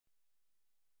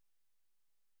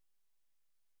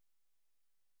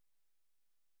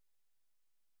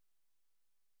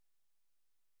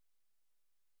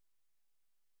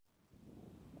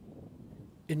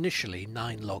Initially,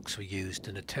 9 locks were used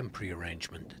in a temporary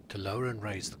arrangement to lower and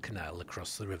raise the canal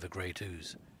across the River Great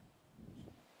Ouse.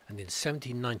 And in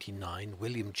 1799,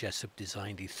 William Jessup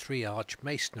designed a 3-arch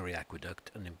masonry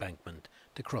aqueduct and embankment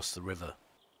to cross the river.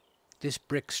 This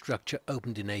brick structure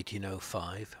opened in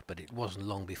 1805, but it wasn't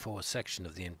long before a section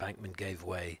of the embankment gave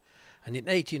way, and in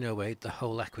 1808 the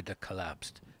whole aqueduct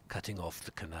collapsed, cutting off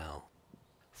the canal.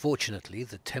 Fortunately,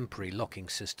 the temporary locking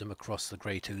system across the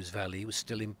Great Ouse Valley was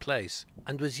still in place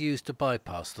and was used to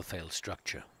bypass the failed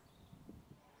structure.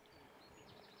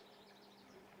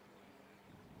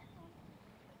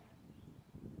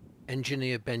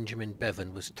 Engineer Benjamin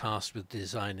Bevan was tasked with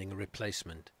designing a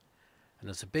replacement, and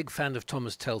as a big fan of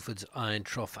Thomas Telford's Iron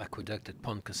Trough Aqueduct at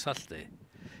Pontcysylltu,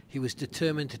 he was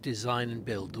determined to design and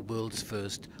build the world's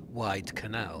first wide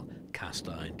canal cast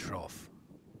iron trough.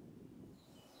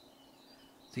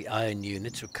 The iron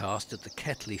units were cast at the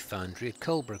Ketley foundry at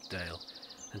Coalbrookdale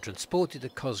and transported to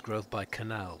Cosgrove by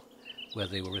Canal, where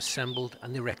they were assembled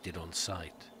and erected on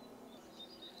site.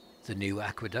 The new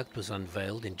aqueduct was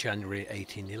unveiled in January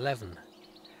 1811,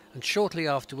 and shortly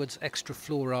afterwards extra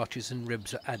floor arches and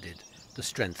ribs were added to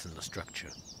strengthen the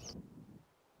structure.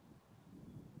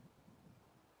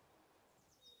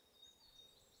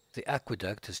 The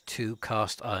aqueduct has 2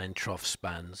 cast iron trough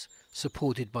spans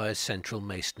supported by a central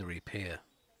masonry pier.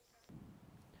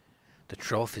 The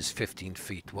trough is 15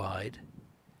 feet wide,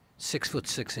 6 foot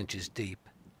 6 inches deep,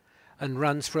 and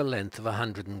runs for a length of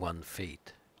 101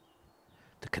 feet.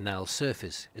 The canal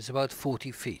surface is about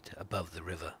 40 feet above the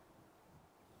river.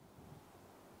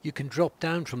 You can drop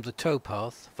down from the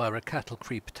towpath via a cattle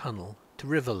creep tunnel to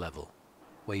river level,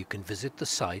 where you can visit the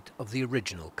site of the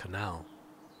original canal.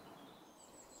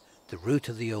 The route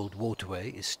of the old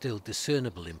waterway is still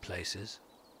discernible in places,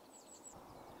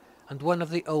 and one of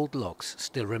the old locks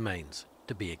still remains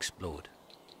to be explored.